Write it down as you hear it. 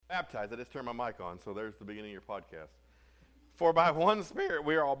Baptized. I just turned my mic on, so there's the beginning of your podcast. For by one Spirit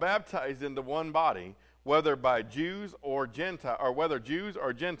we are all baptized into one body, whether Jews or Gentiles,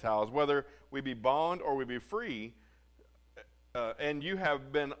 whether we be bond or we be free, and you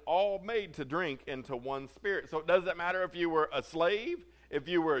have been all made to drink into one Spirit. So it doesn't matter if you were a slave, if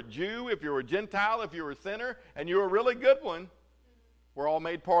you were a Jew, if you were a Gentile, if you were a sinner, and you were a really good one. We're all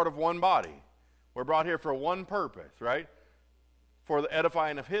made part of one body. We're brought here for one purpose, right? For the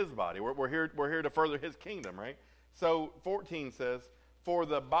edifying of his body. We're here to further his kingdom, right? So 14 says, for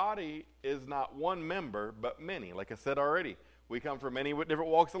the body is not one member, but many. Like I said already, we come from many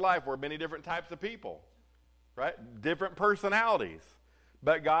different walks of life. We're many different types of people, right? Different personalities.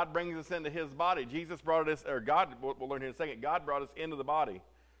 But God brings us into his body. Jesus brought us, or God, we'll learn here in a second, God brought us into the body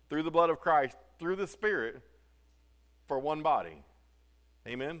through the blood of Christ, through the Spirit, for one body.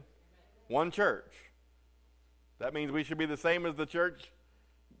 Amen? One church. That means we should be the same as the church.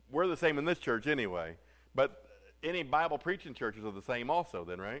 We're the same in this church anyway. But any Bible preaching churches are the same also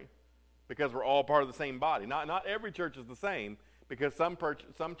then, right? Because we're all part of the same body. Not every church is the same, because some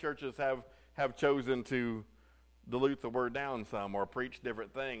churches have chosen to dilute the word down some, or preach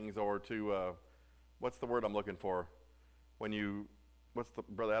different things, or to, what's the word I'm looking for?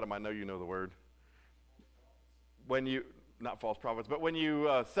 Brother Adam, I know you know the word. Not false prophets, but when you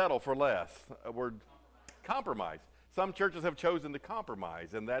settle for less, a word, compromise. Some churches have chosen to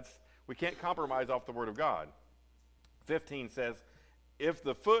compromise, and we can't compromise off the word of God. 15 says, if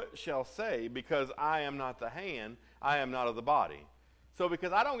the foot shall say, because I am not the hand, I am not of the body. So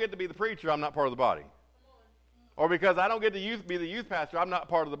because I don't get to be the preacher, I'm not part of the body. Or because I don't get to be the youth pastor, I'm not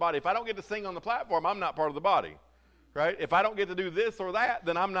part of the body. If I don't get to sing on the platform, I'm not part of the body. Right? If I don't get to do this or that,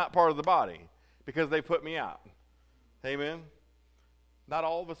 then I'm not part of the body, because they put me out. Amen? Not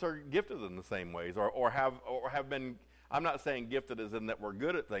all of us are gifted in the same ways, or have been. I'm not saying gifted as in that we're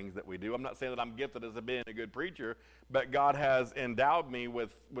good at things that we do. I'm not saying that I'm gifted as being a good preacher, but God has endowed me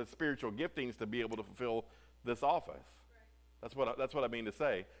with spiritual giftings to be able to fulfill this office. Right. That's what I mean to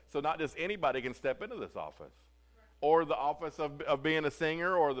say. So not just anybody can step into this office. Right. Or the office of being a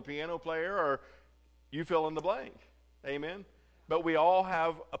singer, or the piano player, or you fill in the blank. Amen? But we all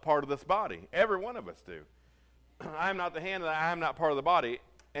have a part of this body. Every one of us do. I am not the hand, and I am not part of the body.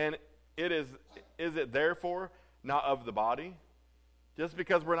 And is it therefore not of the body? Just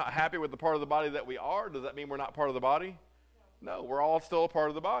because we're not happy with the part of the body that we are, does that mean we're not part of the body? No, we're all still a part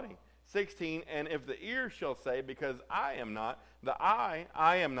of the body. 16, and if the ear shall say, because I am not, the eye,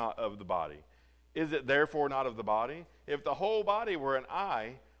 I am not of the body. Is it therefore not of the body? If the whole body were an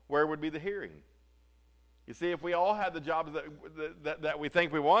eye, where would be the hearing? You see, if we all had the jobs that we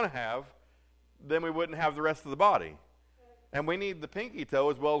think we want to have, then we wouldn't have the rest of the body. And we need the pinky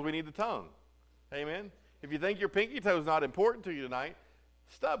toe as well as we need the tongue. Amen? If you think your pinky toe is not important to you tonight,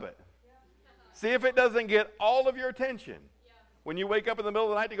 stub it. Yeah. See if it doesn't get all of your attention. Yeah. When you wake up in the middle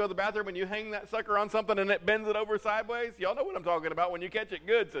of the night to go to the bathroom and you hang that sucker on something and it bends it over sideways, y'all know what I'm talking about when you catch it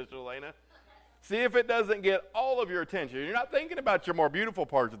good, Sister Elena. See if it doesn't get all of your attention. You're not thinking about your more beautiful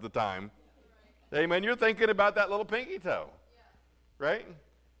parts at the time. Right. Amen. You're thinking about that little pinky toe. Yeah. Right?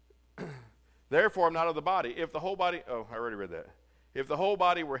 Therefore, I'm not of the body. If the whole body, I already read that. If the whole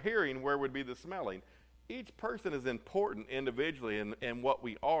body were hearing, where would be the smelling? Each person is important individually in what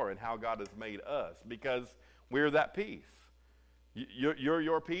we are and how God has made us, because we're that piece. You're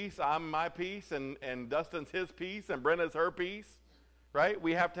your piece, I'm my piece, and Dustin's his piece, and Brenda's her piece, right?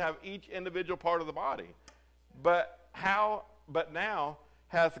 We have to have each individual part of the body. But now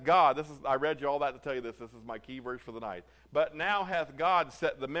hath God, I read you all that to tell you this is my key verse for the night. But now hath God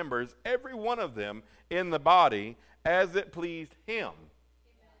set the members, every one of them, in the body as it pleased him.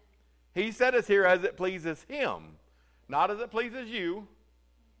 He set us here as it pleases him, not as it pleases you,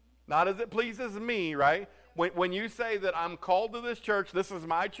 not as it pleases me, right? When you say that I'm called to this church, this is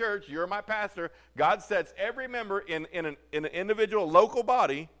my church, you're my pastor, God sets every member in an individual local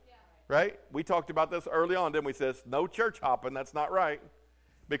body, right? We talked about this early on, didn't we? Says no church hopping, that's not right,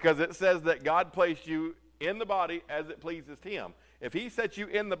 because it says that God placed you in the body as it pleases him. If he sets you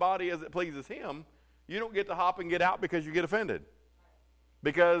in the body as it pleases him, you don't get to hop and get out because you get offended.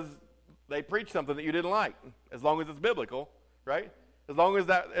 Because they preach something that you didn't like, as long as it's biblical, right? As long as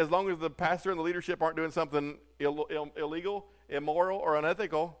the pastor and the leadership aren't doing something illegal, immoral, or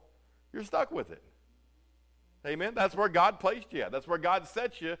unethical, you're stuck with it. Amen? That's where God placed you at. That's where God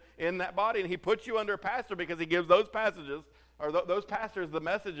sets you in that body, and he puts you under a pastor because he gives those passages, or those pastors, the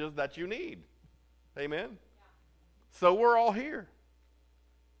messages that you need. Amen? Yeah. So we're all here.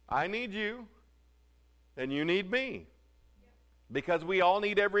 I need you, and you need me. Because we all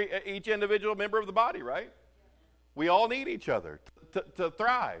need each individual member of the body, right? We all need each other to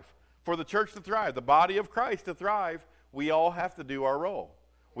thrive, for the church to thrive, the body of Christ to thrive, we all have to do our role.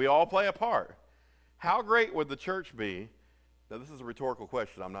 We all play a part. How great would the church be? Now, this is a rhetorical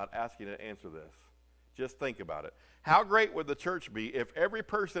question. I'm not asking you to answer this. Just think about it. How great would the church be if every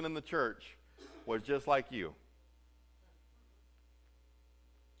person in the church was just like you?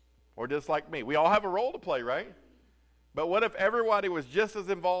 Or just like me? We all have a role to play, right? But what if everybody was just as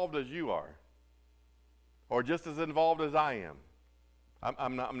involved as you are? Or just as involved as I am?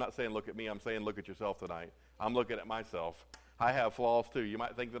 I'm not saying look at me. I'm saying look at yourself tonight. I'm looking at myself. I have flaws too. You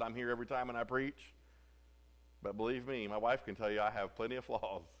might think that I'm here every time when I preach. But believe me, my wife can tell you I have plenty of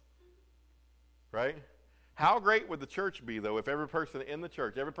flaws. Right? How great would the church be, though, if every person in the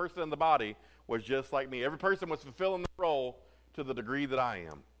church, every person in the body was just like me? Every person was fulfilling the role to the degree that I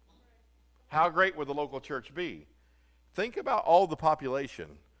am. How great would the local church be? Think about all the population.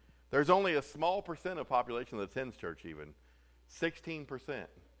 There's only a small percent of population that attends church even. 16%.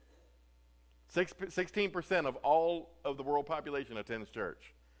 16% of all of the world population attends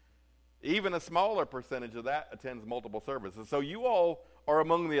church. Even a smaller percentage of that attends multiple services. So you all are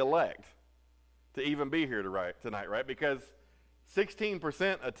among the elect to even be here tonight, right? Because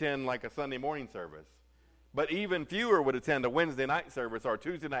 16% attend like a Sunday morning service. But even fewer would attend a Wednesday night service or a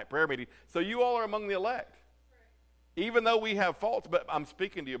Tuesday night prayer meeting. So you all are among the elect. Even though we have faults, but I'm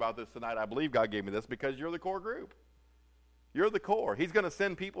speaking to you about this tonight. I believe God gave me this because you're the core group. You're the core. He's going to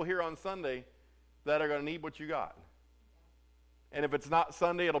send people here on Sunday that are going to need what you got. And if it's not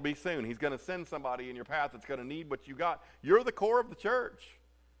Sunday, it'll be soon. He's going to send somebody in your path that's going to need what you got. You're the core of the church.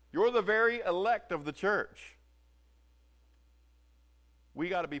 You're the very elect of the church. We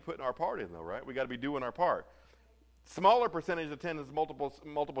got to be putting our part in, though, right? We got to be doing our part. Smaller percentage attends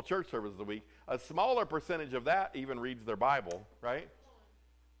multiple church services a week. A smaller percentage of that even reads their Bible, right?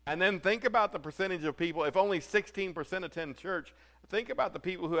 And then think about the percentage of people. If only 16% attend church, think about the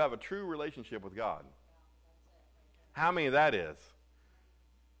people who have a true relationship with God. How many that is?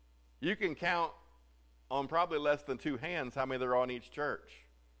 You can count on probably less than 2 hands how many there are in each church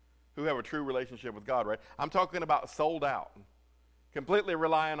who have a true relationship with God, right? I'm talking about sold out, completely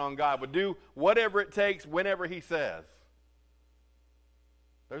relying on God, would do whatever it takes whenever he says.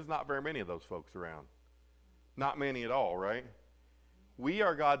 There's not very many of those folks around. Not many at all, right? We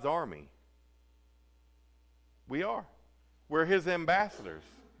are God's army. We are. We're his ambassadors.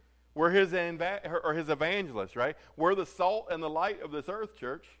 We're his evangelists, right? We're the salt and the light of this earth,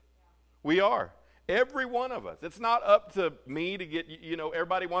 church. We are. Every one of us. It's not up to me to get,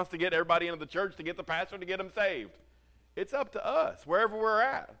 everybody wants to get everybody into the church, to get the pastor, to get them saved. It's up to us, wherever we're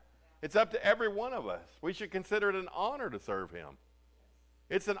at. It's up to every one of us. We should consider it an honor to serve him.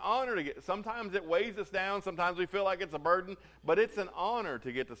 It's an honor to get, sometimes it weighs us down, sometimes we feel like it's a burden, but it's an honor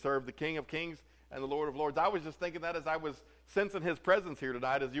to get to serve the King of Kings and the Lord of Lords. I was just thinking that as I was sensing his presence here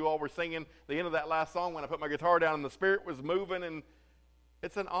tonight, as you all were singing the end of that last song when I put my guitar down and the Spirit was moving, and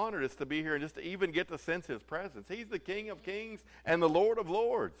it's an honor just to be here and just to even get to sense his presence. He's the King of Kings and the Lord of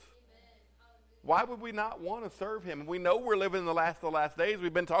Lords. Why would we not want to serve him? We know we're living in the last days.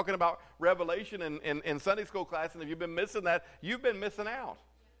 We've been talking about Revelation in Sunday school class, and if you've been missing that, you've been missing out.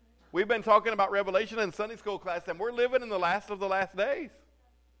 We've been talking about Revelation in Sunday school class, and we're living in the last of the last days.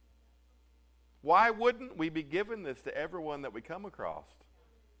 Why wouldn't we be giving this to everyone that we come across?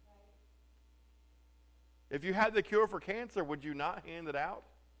 If you had the cure for cancer, would you not hand it out?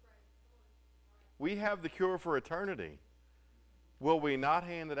 We have the cure for eternity. Will we not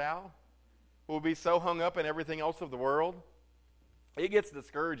hand it out? Will we be so hung up in everything else of the world? It gets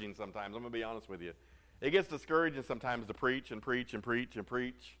discouraging sometimes. I'm going to be honest with you. It gets discouraging sometimes to preach and preach and preach and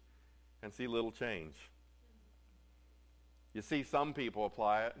preach and see little change. You see some people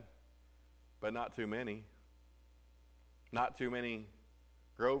apply it, but not too many. Not too many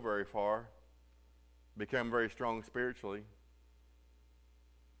grow very far, become very strong spiritually.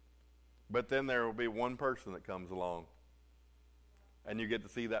 But then there will be one person that comes along, and you get to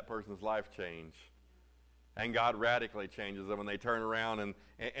see that person's life change. And God radically changes them, and they turn around and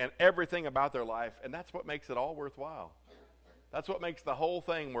everything about their life, and that's what makes it all worthwhile. That's what makes the whole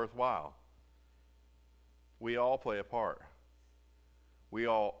thing worthwhile. We all play a part. We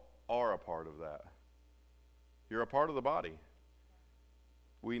all are a part of that. You're a part of the body.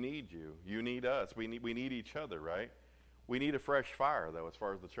 We need you. You need us. We need each other, right? We need a fresh fire, though, as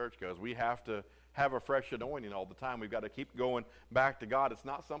far as the church goes. We have to have a fresh anointing all the time. We've got to keep going back to God. It's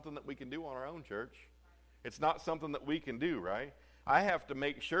not something that we can do on our own, church. It's not something that we can do, right? I have to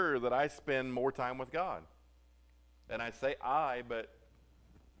make sure that I spend more time with God. And I say I, but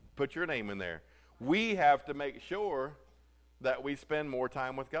put your name in there. We have to make sure that we spend more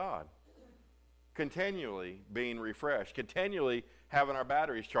time with God. continually being refreshed, continually having our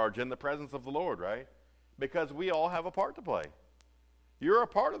batteries charged in the presence of the Lord, right? Because we all have a part to play. You're a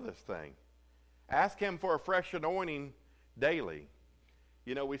part of this thing. Ask him for a fresh anointing daily.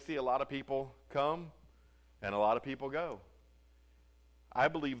 You know, we see a lot of people come and a lot of people go. I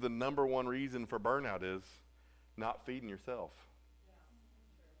believe the number one reason for burnout is not feeding yourself.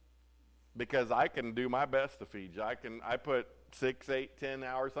 Because I can do my best to feed you. I put 6, 8, 10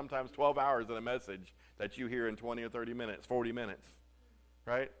 hours, sometimes 12 hours in a message that you hear in 20 or 30 minutes, 40 minutes,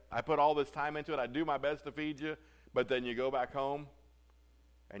 right? I put all this time into it. I do my best to feed you, but then you go back home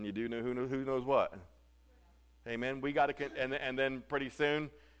and you do know who knows what. Amen. We got to, and then pretty soon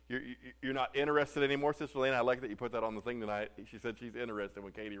you're not interested anymore. Sister Lena, I like that you put that on the thing tonight. She said she's interested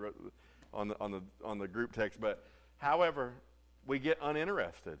when Katie wrote on the group text. But however, we get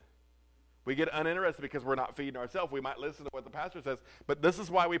uninterested. We get uninterested because we're not feeding ourselves. We might listen to what the pastor says, but this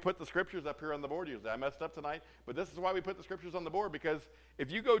is why we put the scriptures up here on the board usually. I messed up tonight, but this is why we put the scriptures on the board, because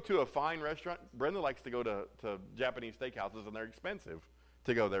if you go to a fine restaurant, Brenda likes to go to Japanese steakhouses, and they're expensive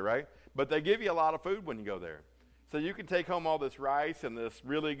to go there, right? But they give you a lot of food when you go there. So you can take home all this rice and this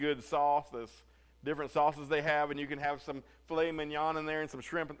really good sauce, this different sauces they have, and you can have some filet mignon in there and some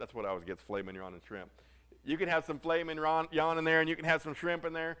shrimp. That's what I always get, filet mignon and shrimp. You can have some filet mignon in there, and you can have some shrimp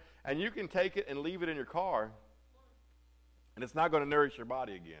in there, and you can take it and leave it in your car, and it's not going to nourish your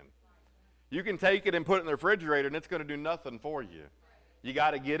body again. You can take it and put it in the refrigerator, and it's going to do nothing for you. You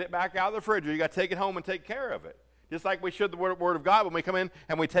got to get it back out of the refrigerator. You got to take it home and take care of it. Just like we should the Word of God. When we come in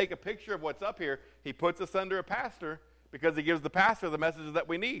and we take a picture of what's up here, he puts us under a pastor because he gives the pastor the messages that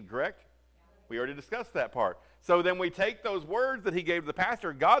we need, correct? We already discussed that part. So then we take those words that he gave the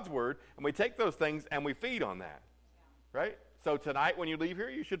pastor, God's word, and we take those things and we feed on that, right? So tonight when you leave here,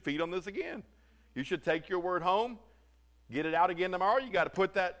 you should feed on this again. You should take your word home, get it out again tomorrow. You got to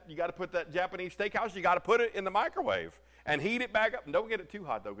put that Japanese steakhouse, you got to put it in the microwave and heat it back up. And don't get it too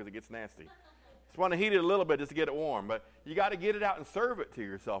hot though, because it gets nasty. Just want to heat it a little bit just to get it warm, but you got to get it out and serve it to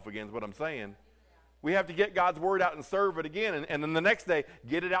yourself again is what I'm saying. We have to get God's word out and serve it again, and then the next day,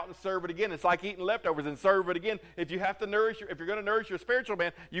 get it out and serve it again. It's like eating leftovers and serve it again. If you're going to nourish your spiritual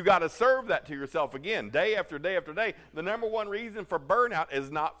man, you got to serve that to yourself again, day after day after day. The number one reason for burnout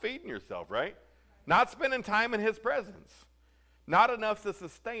is not feeding yourself, right? Not spending time in his presence. Not enough to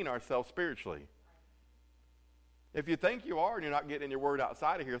sustain ourselves spiritually. If you think you are and you're not getting your word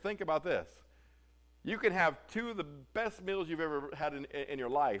outside of here, think about this. You can have two of the best meals you've ever had in your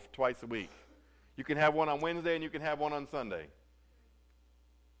life twice a week. You can have one on Wednesday and you can have one on Sunday.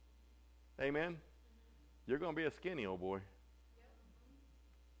 Amen? You're going to be a skinny old boy.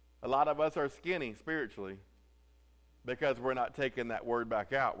 A lot of us are skinny spiritually because we're not taking that word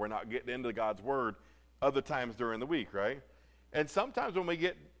back out. We're not getting into God's word other times during the week, right? And sometimes when we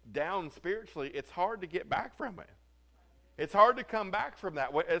get down spiritually, it's hard to get back from it. It's hard to come back from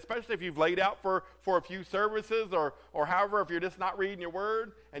that, especially if you've laid out for a few services or however, if you're just not reading your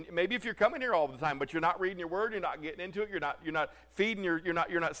word. And maybe if you're coming here all the time, but you're not reading your word, you're not getting into it, you're not feeding you're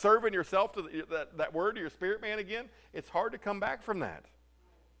not serving yourself to that word to your spirit man again. It's hard to come back from that.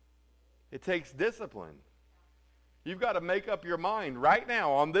 It takes discipline. You've got to make up your mind right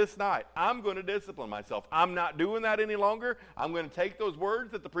now on this night. I'm going to discipline myself. I'm not doing that any longer. I'm going to take those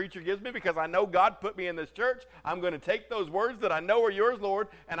words that the preacher gives me because I know God put me in this church. I'm going to take those words that I know are yours, Lord,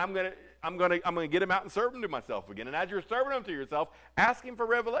 and I'm going to get them out and serve them to myself again. And as you're serving them to yourself, ask him for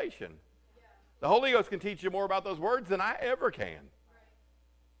revelation. Yeah. The Holy Ghost can teach you more about those words than I ever can.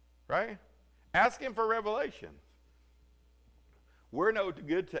 Right? Ask him for revelation. We're no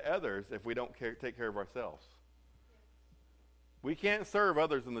good to others if we don't take care of ourselves. We can't serve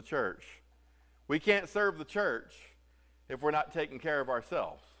others in the church. We can't serve the church if we're not taking care of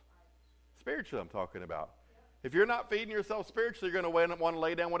ourselves. Spiritually, I'm talking about. If you're not feeding yourself spiritually, you're going to want to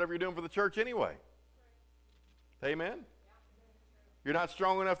lay down whatever you're doing for the church anyway. Amen? You're not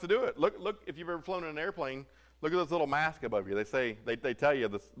strong enough to do it. Look, if you've ever flown in an airplane, look at this little mask above you. They tell you,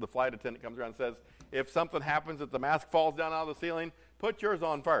 the flight attendant comes around and says, if something happens that the mask falls down out of the ceiling, put yours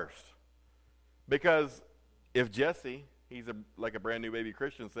on first. Because if Jesse... he's like a brand new baby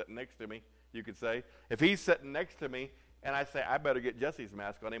Christian sitting next to me, you could say. If he's sitting next to me and I say, I better get Jesse's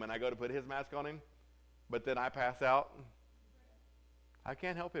mask on him, and I go to put his mask on him, but then I pass out, I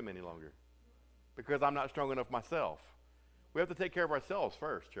can't help him any longer because I'm not strong enough myself. We have to take care of ourselves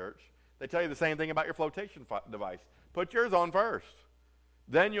first, church. They tell you the same thing about your flotation device. Put yours on first.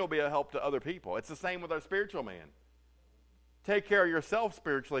 Then you'll be a help to other people. It's the same with our spiritual man. Take care of yourself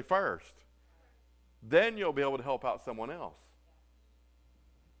spiritually first. Then you'll be able to help out someone else.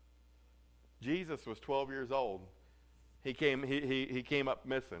 Jesus was 12 years old. He came up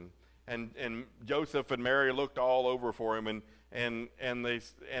missing. and Joseph and Mary looked all over for him, and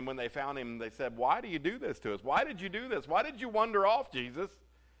when they found him, they said, "Why do you do this to us? Why did you do this? Why did you wander off, Jesus?"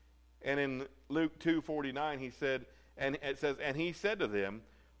 And in Luke 2:49, he said, and it says, "And he said to them,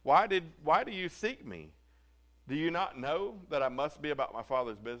 why do you seek me? Do you not know that I must be about my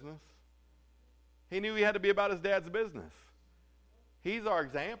Father's business?" He knew he had to be about his dad's business. He's our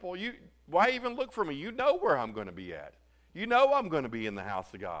example. Why even look for me? You know where I'm going to be at. You know I'm going to be in the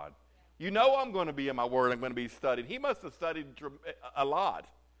house of God. You know I'm going to be in my word. I'm going to be studied. He must have studied a lot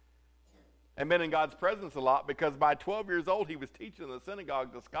and been in God's presence a lot, because by 12 years old, he was teaching in the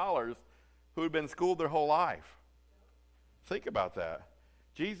synagogue to scholars who had been schooled their whole life. Think about that.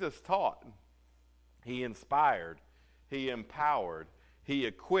 Jesus taught. He inspired. He empowered. He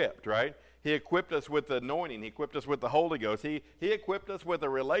equipped, right? He equipped us with the anointing. He equipped us with the Holy Ghost. He equipped us with a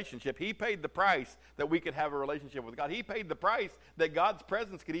relationship. He paid the price that we could have a relationship with God. He paid the price that God's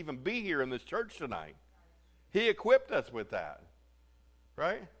presence could even be here in this church tonight. He equipped us with that,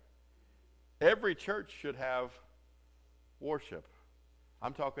 right? Every church should have worship.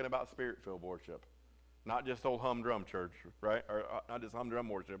 I'm talking about spirit-filled worship, not just old humdrum church, right? Or not just humdrum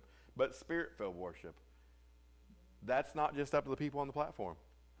worship, but spirit-filled worship. That's not just up to the people on the platform.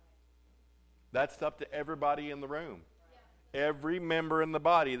 That's up to everybody in the room. Every member in the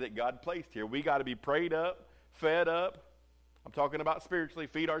body that God placed here. We got to be prayed up, fed up. I'm talking about spiritually,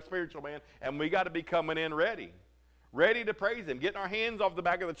 feed our spiritual man. And we got to be coming in ready to praise him, getting our hands off the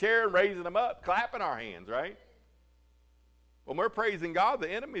back of the chair and raising them up, clapping our hands, right? When we're praising God, the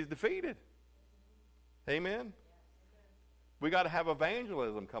enemy's defeated. Amen? We got to have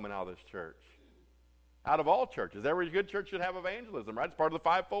evangelism coming out of this church. Out of all churches. Every good church should have evangelism, right? It's part of the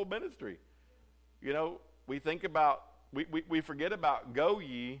fivefold ministry. You know, we forget about go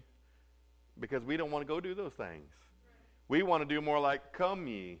ye, because we don't want to go do those things. We want to do more like come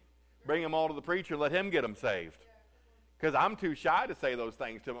ye. Bring them all to the preacher, let him get them saved. Because I'm too shy to say those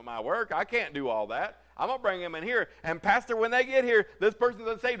things to them at my work. I can't do all that. I'm going to bring them in here. And pastor, when they get here, this person's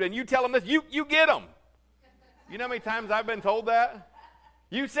unsaved. And you tell them this, you get them. You know how many times I've been told that?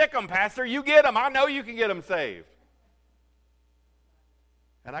 You sick them, pastor. You get them. I know you can get them saved.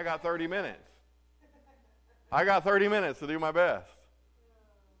 And I got 30 minutes. I got 30 minutes to do my best.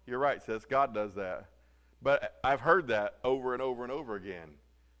 You're right, sis. God does that. But I've heard that over and over and over again.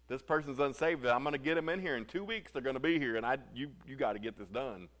 This person's unsaved. I'm going to get them in here. In 2 weeks, they're going to be here. And you got to get this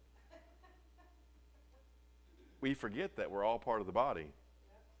done. We forget that we're all part of the body.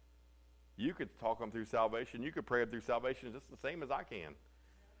 You could talk them through salvation. You could pray them through salvation just the same as I can.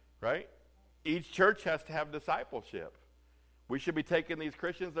 Right? Each church has to have discipleship. We should be taking these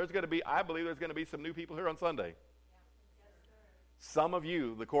Christians. I believe there's going to be some new people here on Sunday. Some of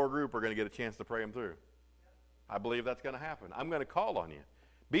you, the core group, are going to get a chance to pray them through. I believe that's going to happen. I'm going to call on you.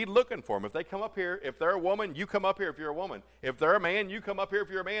 Be looking for them. If they come up here, if they're a woman, you come up here if you're a woman. If they're a man, you come up here if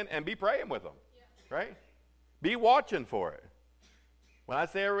you're a man, and be praying with them. Right? Be watching for it. When I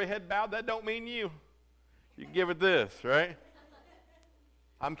say every head bowed, that don't mean you. You can give it this, right?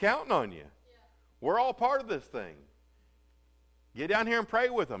 I'm counting on you. We're all part of this thing. Get down here and pray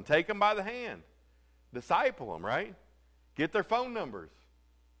with them. Take them by the hand. Disciple them, right? Get their phone numbers.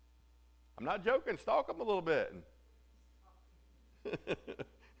 I'm not joking. Stalk them a little bit.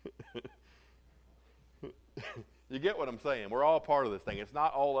 You get what I'm saying? We're all part of this thing. It's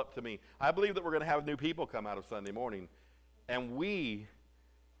not all up to me. I believe that we're going to have new people come out of Sunday morning, and we,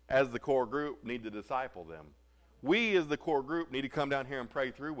 as the core group, need to disciple them. We, as the core group, need to come down here and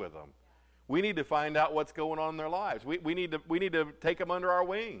pray through with them. We need to find out what's going on in their lives. We need to take them under our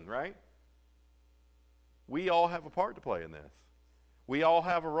wing, right? We all have a part to play in this. We all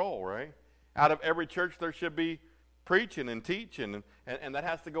have a role, right? Out of every church, there should be preaching and teaching, and that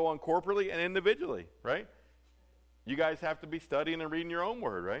has to go on corporately and individually, right? You guys have to be studying and reading your own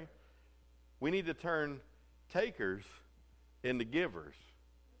word, right? We need to turn takers into givers.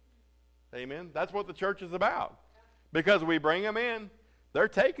 Amen? That's what the church is about. Because we bring them in, they're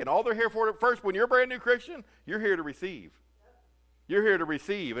taking. All they're here for at first, when you're a brand new Christian, you're here to receive. You're here to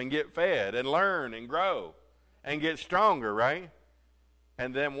receive and get fed and learn and grow and get stronger, right?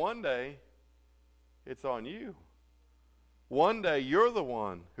 And then one day, it's on you. One day, you're the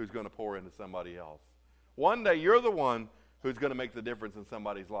one who's going to pour into somebody else. One day, you're the one who's going to make the difference in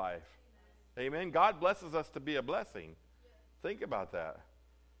somebody's life. Amen? God blesses us to be a blessing. Think about that.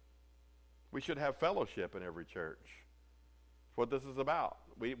 We should have fellowship in every church. That's what this is about.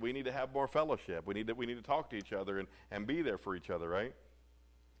 We need to have more fellowship. We need to talk to each other and be there for each other, right?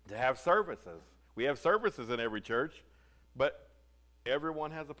 To have services. We have services in every church, but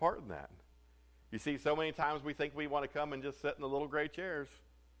everyone has a part in that. You see, so many times we think we want to come and just sit in the little gray chairs.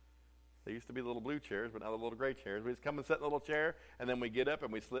 They used to be the little blue chairs, but now the little gray chairs. We just come and sit in the little chair, and then we get up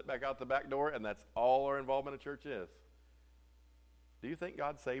and we slip back out the back door, and that's all our involvement in church is. Do you think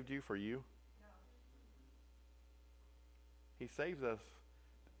God saved you for you? No. He saves us.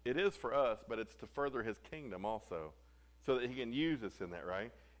 It is for us, but it's to further his kingdom also, so that he can use us in that,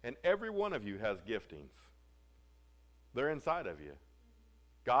 right? And every one of you has giftings. They're inside of you.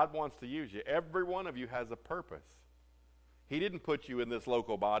 God wants to use you. Every one of you has a purpose. He didn't put you in this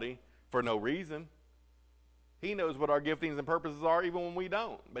local body for no reason. He knows what our giftings and purposes are even when we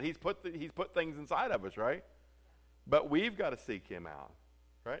don't. But he's put things inside of us, right? But we've got to seek him out,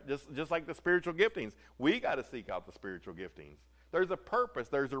 right? Just like the spiritual giftings. We got to seek out the spiritual giftings. There's a purpose.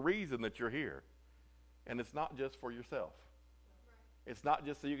 There's a reason that you're here. And it's not just for yourself. It's not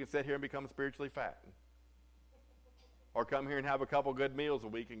just so you can sit here and become spiritually fat. Or come here and have a couple good meals a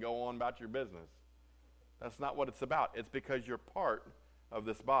week and go on about your business. That's not what it's about. It's because you're part of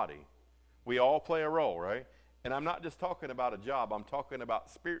this body. We all play a role, right? And I'm not just talking about a job. I'm talking about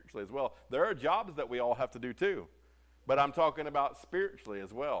spiritually as well. There are jobs that we all have to do too. But I'm talking about spiritually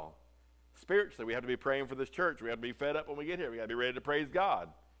as well. Spiritually, we have to be praying for this church. We have to be fed up when we get here. We got to be ready to praise God.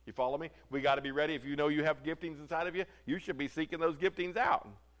 You follow me? We got to be ready. If you know you have giftings inside of you, you should be seeking those giftings out.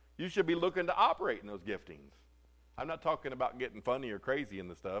 You should be looking to operate in those giftings. I'm not talking about getting funny or crazy in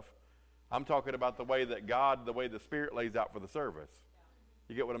the stuff. I'm talking about the way that God, the way the Spirit lays out for the service.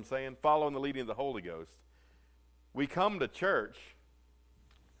 You get what I'm saying? Following the leading of the Holy Ghost. We come to church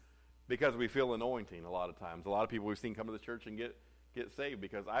because we feel anointing a lot of times. A lot of people we've seen come to the church and get saved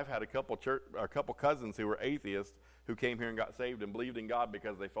because I've had a couple cousins who were atheists who came here and got saved and believed in God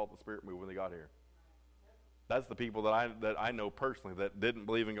because they felt the Spirit move when they got here. That's the people that I know personally that didn't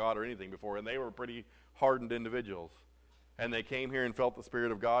believe in God or anything before, and they were pretty hardened individuals. And they came here and felt the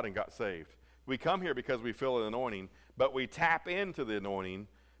Spirit of God and got saved. We come here because we feel an anointing, but we tap into the anointing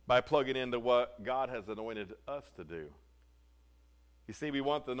by plugging into what God has anointed us to do. You see, we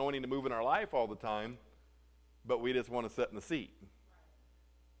want the anointing to move in our life all the time, but we just want to sit in the seat.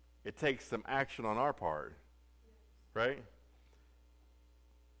 It takes some action on our part, right?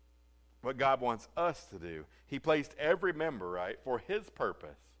 What God wants us to do. He placed every member, right, for his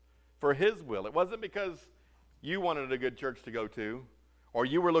purpose, for his will. It wasn't because you wanted a good church to go to, or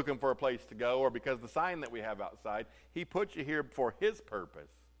you were looking for a place to go, or because the sign that we have outside. He put you here for his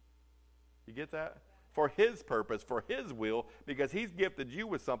purpose. You get that? For his purpose, for his will, because he's gifted you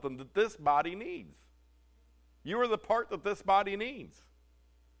with something that this body needs. You are the part that this body needs.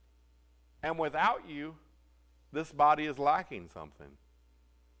 And without you, this body is lacking something.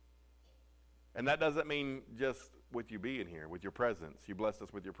 And that doesn't mean just with you being here, with your presence. You blessed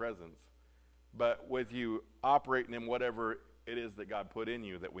us with your presence. But with you operating in whatever it is that God put in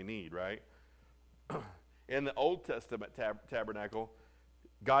you that we need, right? In the Old Testament tabernacle,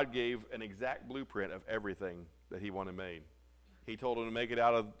 God gave an exact blueprint of everything that he wanted made. He told him to make it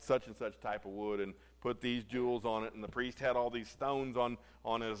out of such and such type of wood and put these jewels on it, and the priest had all these stones on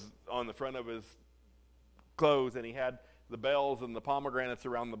the front of his clothes, and he had the bells and the pomegranates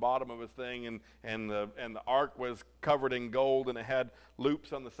around the bottom of his thing, and the ark was covered in gold, and it had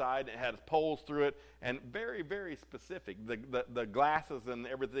loops on the side, and it had poles through it, and very, very specific. The glasses and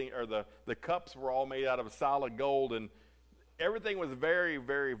everything, or the cups were all made out of solid gold, and everything was very,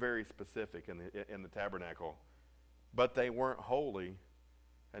 very, very specific in the tabernacle. But they weren't holy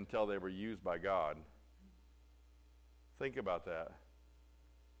until they were used by God. Think about that.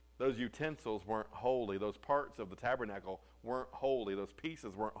 Those utensils weren't holy. Those parts of the tabernacle weren't holy. Those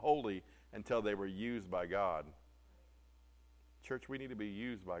pieces weren't holy until they were used by God. Church, we need to be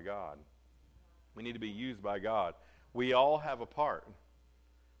used by God. We need to be used by God. We all have a part.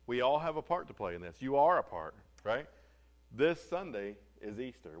 We all have a part to play in this. You are a part, right? This Sunday is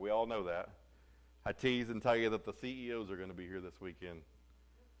Easter. We all know that. I tease and tell you that the CEOs are going to be here this weekend.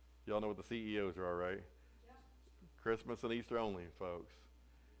 Y'all know what the CEOs are, right? Yeah. Christmas and Easter only, folks.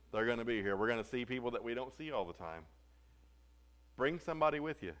 They're going to be here. We're going to see people that we don't see all the time. Bring somebody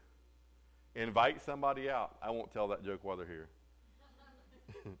with you. Invite somebody out. I won't tell that joke while they're here.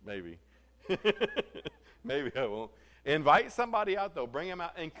 Maybe. Maybe I won't. Invite somebody out, though. Bring them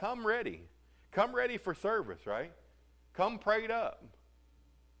out and come ready. Come ready for service, right? Come prayed up.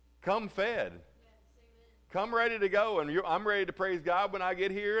 Come fed. Come ready to go, and I'm ready to praise God when I get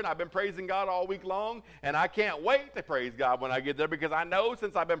here, and I've been praising God all week long, and I can't wait to praise God when I get there, because I know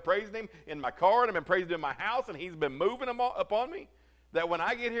since I've been praising him in my car, and I've been praising him in my house, and he's been moving upon me, that when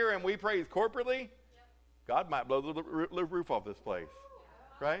I get here and we praise corporately, God might blow the roof off this place,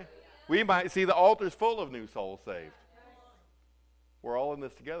 right? We might see the altars full of new souls saved. We're all in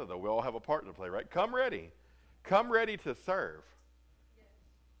this together, though. We all have a part to play, right? Come ready. Come ready to serve.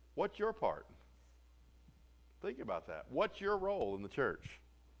 What's your part? Think about that. What's your role in the church?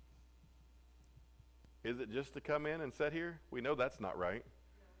 Is it just to come in and sit here? We know that's not right.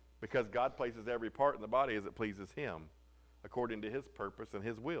 Because God places every part in the body as it pleases him, according to his purpose and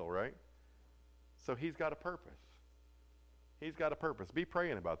his will, right? So he's got a purpose. He's got a purpose. Be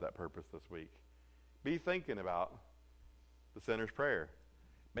praying about that purpose this week. Be thinking about the sinner's prayer.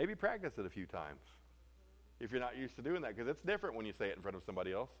 Maybe practice it a few times if you're not used to doing that, because it's different when you say it in front of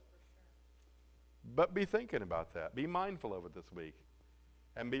somebody else. But be thinking about that. Be mindful of it this week.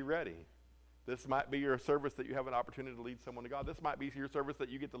 And be ready. This might be your service that you have an opportunity to lead someone to God. This might be your service that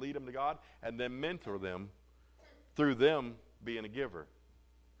you get to lead them to God and then mentor them through them being a giver,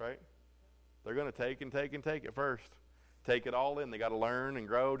 right? They're going to take and take and take at first. Take it all in. They got to learn and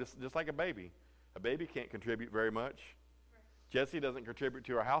grow just like a baby. A baby can't contribute very much. Jesse doesn't contribute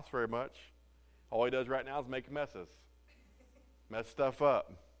to our house very much. All he does right now is make messes. Mess stuff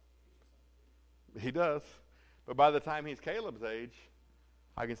up. He does. But by the time he's Caleb's age,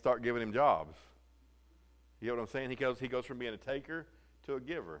 I can start giving him jobs. You know what I'm saying? He goes from being a taker to a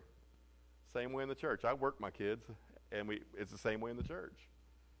giver. Same way in the church. I work my kids, and it's the same way in the church.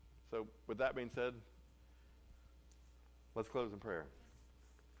 So with that being said, let's close in prayer.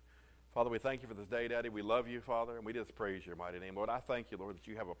 Father, we thank you for this day, Daddy. We love you, Father, and we just praise your mighty name. Lord, I thank you, Lord, that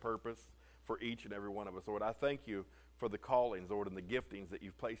you have a purpose for each and every one of us. Lord, I thank you for the callings, Lord, and the giftings that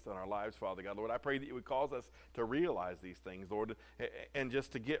you've placed on our lives, Father God. Lord, I pray that you would cause us to realize these things, Lord, and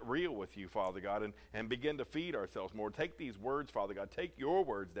just to get real with you, Father God, and begin to feed ourselves more. Take these words, Father God, take your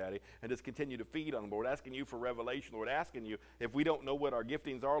words, Daddy, and just continue to feed on them, Lord, asking you for revelation, Lord, asking you if we don't know what our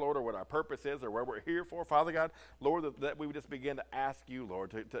giftings are, Lord, or what our purpose is, or where we're here for, Father God, Lord, that we would just begin to ask you,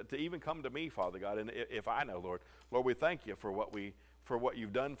 Lord, to even come to me, Father God, and if I know, Lord, we thank you for what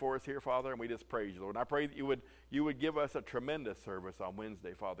you've done for us here, Father, and we just praise you, Lord. And I pray that you would give us a tremendous service on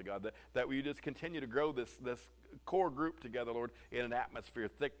Wednesday, Father God, that we just continue to grow this core group together, Lord, in an atmosphere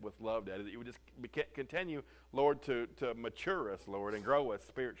thick with love, Daddy, that you would just continue, Lord, to mature us, Lord, and grow us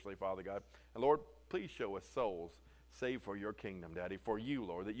spiritually, Father God. And Lord, please show us souls saved for your kingdom, Daddy, for you,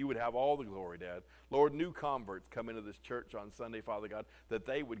 Lord, that you would have all the glory, Dad. Lord, new converts come into this church on Sunday, Father God, that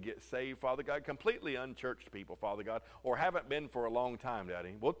they would get saved, Father God, completely unchurched people, Father God, or haven't been for a long time,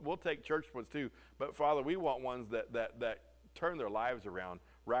 Daddy. We'll take church ones too, but Father, we want ones that turn their lives around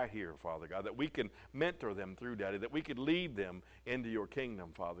right here, Father God, that we can mentor them through, Daddy, that we could lead them into your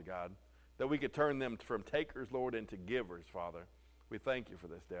kingdom, Father God, that we could turn them from takers, Lord, into givers, Father. We thank you for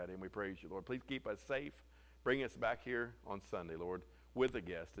this, Daddy, and we praise you, Lord. Please keep us safe. Bring us back here on Sunday, Lord, with a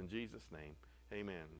guest. In Jesus' name, amen.